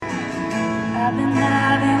I've been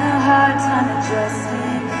having a hard time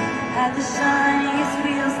adjusting. Had the shiniest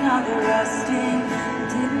wheels, now they're rusting.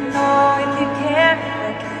 Didn't know if you cared,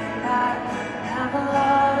 but I have a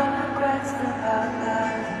lot of regrets about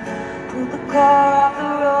life. Pulled the car off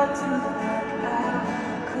the road to the mud.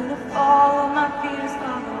 I could have followed my fears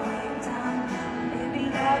all the way down. Maybe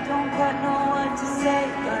I don't quite know what to say,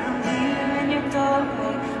 but I'm here in your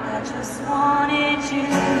doorway. I just wanted you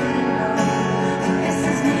to know this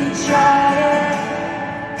is me trying.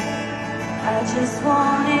 I just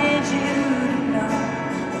wanted you to know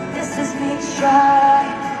this is me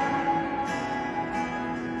trying.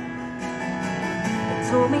 They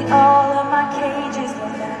told me all of my cages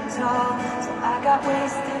were mental, so I got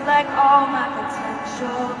wasted like all my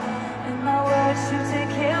potential. And my words shoot to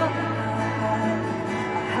kill me now.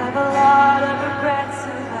 I have a lot of regrets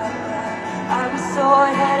about that. I was so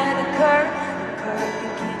ahead of the curve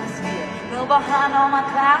became a sphere. Fell behind all my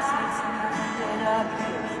classmates and I ended up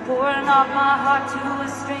here, pouring off my heart to a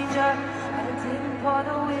stranger. I didn't pour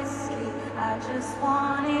the whiskey, I just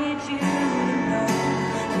wanted you to know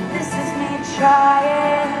this is me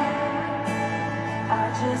trying. I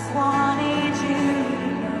just wanted you to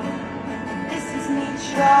know this is me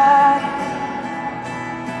trying.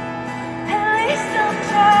 At least I'm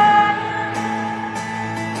trying.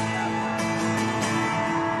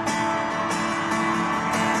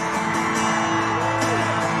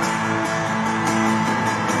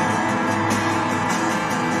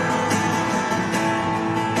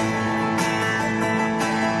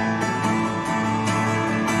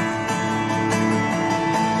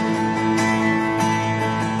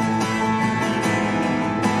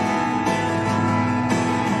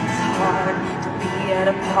 At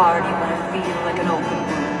a party when I feel like an open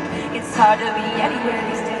wound. It's hard to be anywhere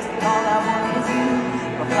these days, but all I want is you.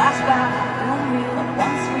 A flashback, one reel on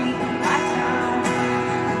one street in my town.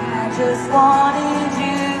 I just wanted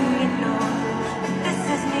you to know this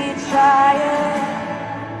is me trying.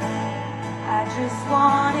 I just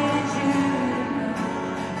wanted you to know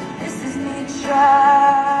this is me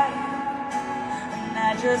trying. And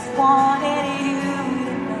I just wanted you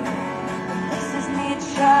to know this is me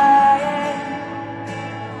trying.